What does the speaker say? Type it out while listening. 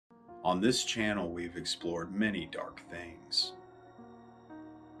On this channel, we've explored many dark things.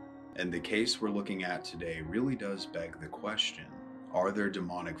 And the case we're looking at today really does beg the question, are there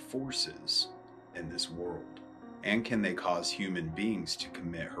demonic forces in this world? And can they cause human beings to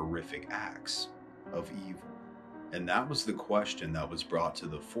commit horrific acts of evil? And that was the question that was brought to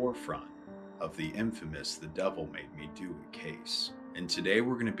the forefront of the infamous The Devil Made Me Do It case. And today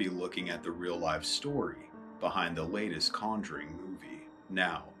we're going to be looking at the real-life story behind the latest Conjuring movie.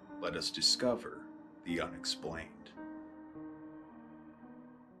 Now, let us discover the unexplained.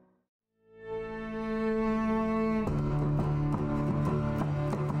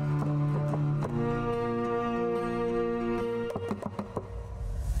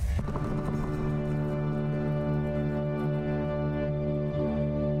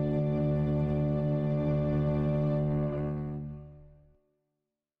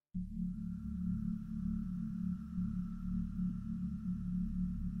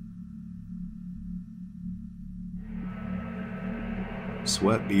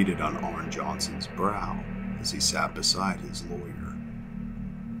 Sweat beaded on Arne Johnson's brow as he sat beside his lawyer.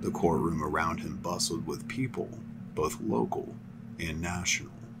 The courtroom around him bustled with people, both local and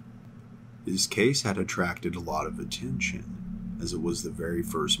national. His case had attracted a lot of attention, as it was the very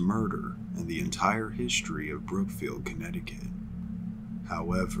first murder in the entire history of Brookfield, Connecticut.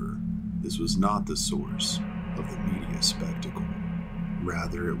 However, this was not the source of the media spectacle.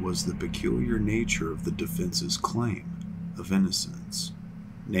 Rather, it was the peculiar nature of the defense's claim of innocence.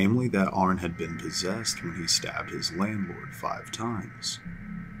 Namely that Arne had been possessed when he stabbed his landlord 5 times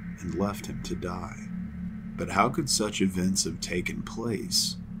and left him to die. But how could such events have taken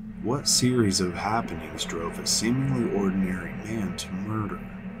place? What series of happenings drove a seemingly ordinary man to murder?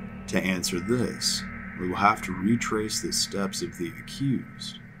 To answer this, we will have to retrace the steps of the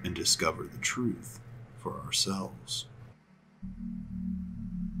accused and discover the truth for ourselves.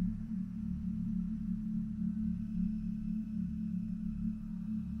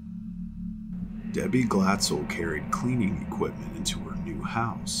 Debbie Glatzel carried cleaning equipment into her new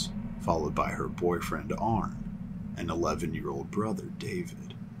house, followed by her boyfriend Arne and 11-year-old brother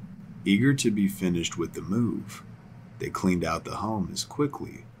David. Eager to be finished with the move, they cleaned out the home as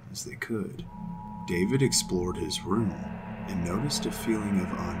quickly as they could. David explored his room and noticed a feeling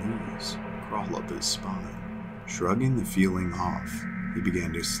of unease crawl up his spine. Shrugging the feeling off, he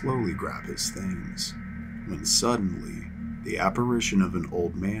began to slowly grab his things, when suddenly the apparition of an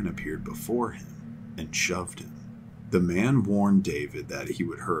old man appeared before him and shoved him. The man warned David that he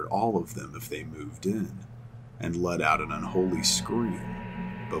would hurt all of them if they moved in, and let out an unholy scream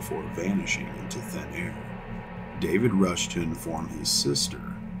before vanishing into thin air. David rushed to inform his sister,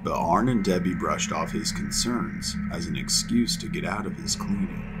 but Arne and Debbie brushed off his concerns as an excuse to get out of his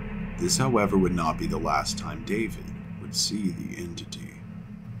cleaning. This, however, would not be the last time David would see the entity.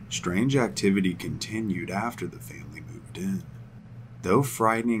 Strange activity continued after the family moved in. Though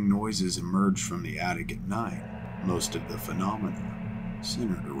frightening noises emerged from the attic at night, most of the phenomena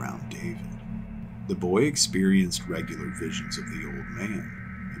centered around David. The boy experienced regular visions of the old man,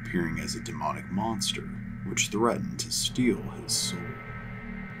 appearing as a demonic monster which threatened to steal his soul.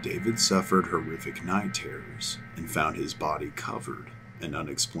 David suffered horrific night terrors and found his body covered in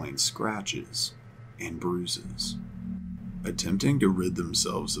unexplained scratches and bruises. Attempting to rid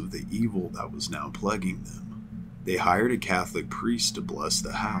themselves of the evil that was now plaguing them, they hired a Catholic priest to bless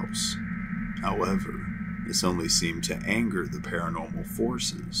the house. However, this only seemed to anger the paranormal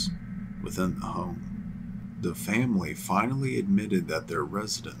forces within the home. The family finally admitted that their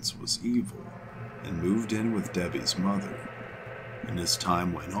residence was evil and moved in with Debbie's mother. And as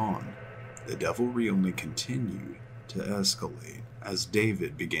time went on, the devilry only continued to escalate as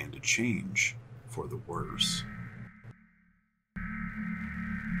David began to change for the worse.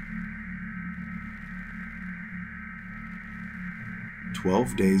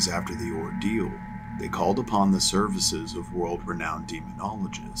 12 days after the ordeal, they called upon the services of world-renowned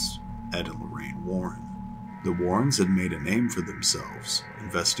demonologist Ed Lorraine Warren. The Warrens had made a name for themselves,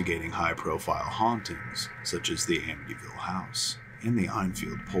 investigating high-profile hauntings such as the Amityville House and the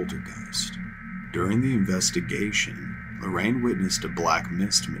Enfield Poltergeist. During the investigation, Lorraine witnessed a black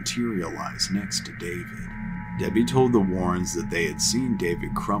mist materialize next to David. Debbie told the Warrens that they had seen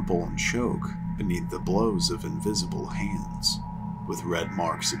David crumple and choke beneath the blows of invisible hands, with red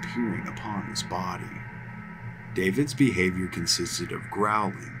marks appearing upon his body. David's behavior consisted of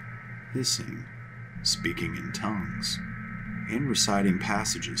growling, hissing, speaking in tongues, and reciting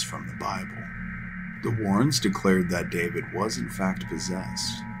passages from the Bible. The Warrens declared that David was in fact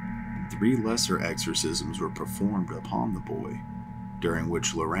possessed, and 3 lesser exorcisms were performed upon the boy, during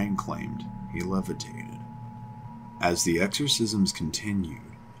which Lorraine claimed he levitated. As the exorcisms continued,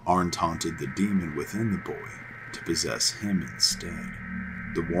 Arne taunted the demon within the boy to possess him instead.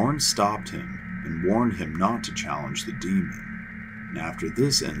 The Warrens stopped him and warned him not to challenge the demon. And after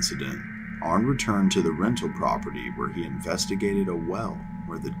this incident, Arne returned to the rental property where he investigated a well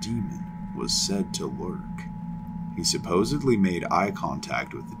where the demon was said to lurk. He supposedly made eye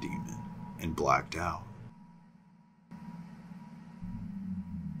contact with the demon and blacked out.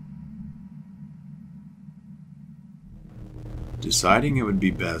 Deciding it would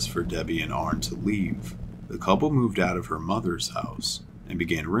be best for Debbie and Arne to leave, the couple moved out of her mother's house and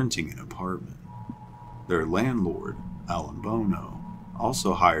began renting an apartment. Their landlord, Alan Bono,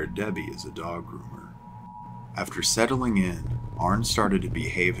 also hired Debbie as a dog groomer. After settling in, Arne started to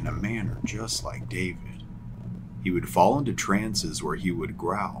behave in a manner just like David. He would fall into trances where he would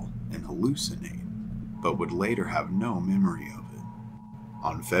growl and hallucinate, but would later have no memory of it.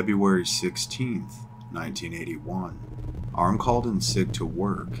 On February 16th, 1981, Arne called in sick to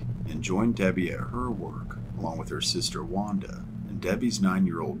work and joined Debbie at her work along with her sister Wanda and Debbie's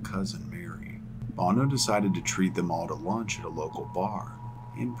 9-year-old cousin Mary. Bono decided to treat them all to lunch at a local bar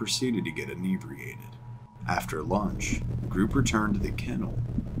and proceeded to get inebriated. After lunch, the group returned to the kennel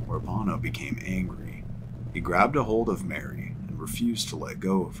where Bono became angry. He grabbed a hold of Mary and refused to let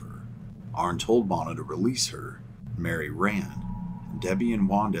go of her. Arne told Bono to release her. Mary ran, and Debbie and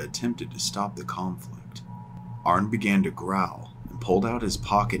Wanda attempted to stop the conflict. Arne began to growl and pulled out his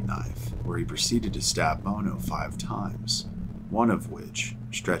pocket knife, where he proceeded to stab Bono 5 times, one of which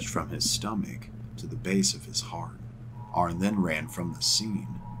stretched from his stomach to the base of his heart. Arne then ran from the scene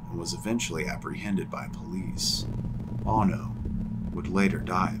and was eventually apprehended by police. Bono would later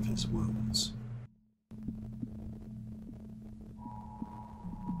die of his wounds.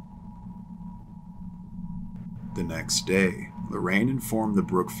 The next day, Lorraine informed the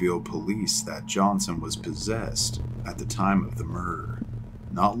Brookfield police that Johnson was possessed at the time of the murder.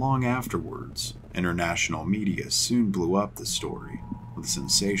 Not long afterwards, international media soon blew up the story with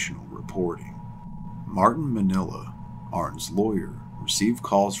sensational reporting. Martin Manila, Arne's lawyer, received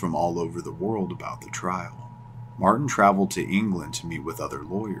calls from all over the world about the trial. Martin traveled to England to meet with other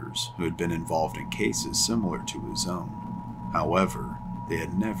lawyers who had been involved in cases similar to his own. However, they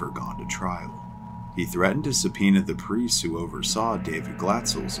had never gone to trial. He threatened to subpoena the priests who oversaw David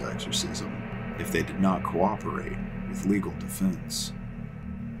Glatzel's exorcism if they did not cooperate with legal defense.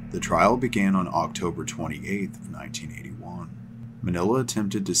 The trial began on October 28th of 1981. Manila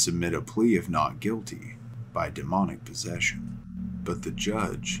attempted to submit a plea of not guilty by demonic possession, but the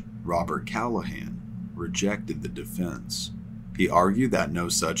judge, Robert Callahan, rejected the defense. He argued that no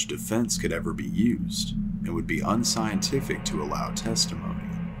such defense could ever be used and would be unscientific to allow testimony.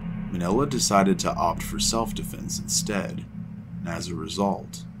 Manila decided to opt for self-defense instead, and as a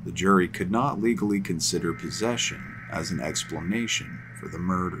result, the jury could not legally consider possession as an explanation for the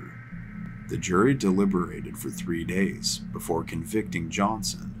murder. The jury deliberated for 3 days before convicting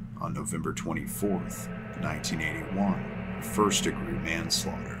Johnson on November 24th, 1981, of first-degree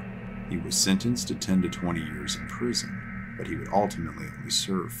manslaughter. He was sentenced to 10 to 20 years in prison, but he would ultimately only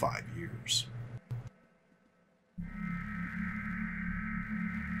serve 5 years.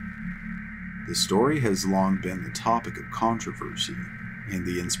 The story has long been the topic of controversy and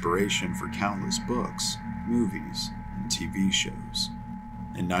the inspiration for countless books, movies, and TV shows.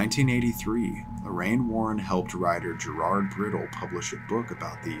 In 1983, Lorraine Warren helped writer Gerard Brittle publish a book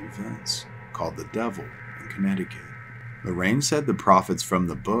about the events, called The Devil in Connecticut. Lorraine said the profits from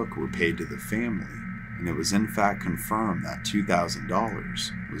the book were paid to the family, and it was in fact confirmed that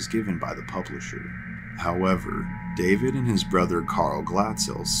 $2,000 was given by the publisher. However, David and his brother Carl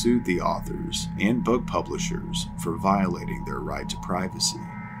Glatzel sued the authors and book publishers for violating their right to privacy.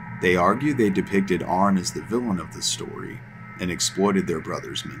 They argued they depicted Arne as the villain of the story and exploited their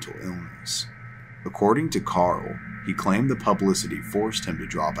brother's mental illness. According to Carl, he claimed the publicity forced him to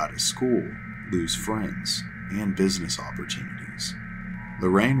drop out of school, lose friends, and business opportunities.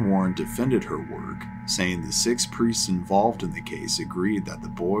 Lorraine Warren defended her work, saying the 6 priests involved in the case agreed that the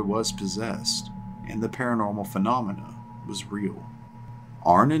boy was possessed and the paranormal phenomena was real.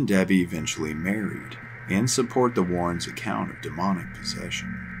 Arne and Debbie eventually married and support the Warrens' account of demonic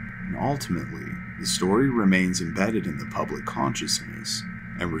possession. And ultimately, the story remains embedded in the public consciousness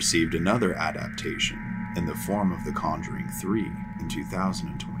and received another adaptation in the form of The Conjuring 3 in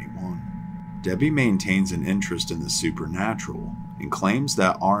 2021. Debbie maintains an interest in the supernatural and claims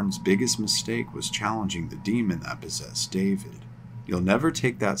that Arne's biggest mistake was challenging the demon that possessed David. "You'll never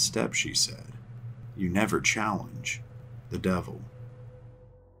take that step," she said. "You never challenge the devil."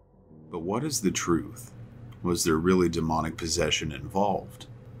 But what is the truth? Was there really demonic possession involved?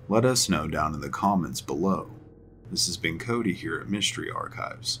 Let us know down in the comments below. This has been Cody here at Mystery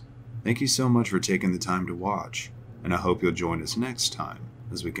Archives. Thank you so much for taking the time to watch, and I hope you'll join us next time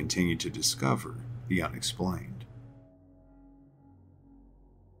as we continue to discover the unexplained.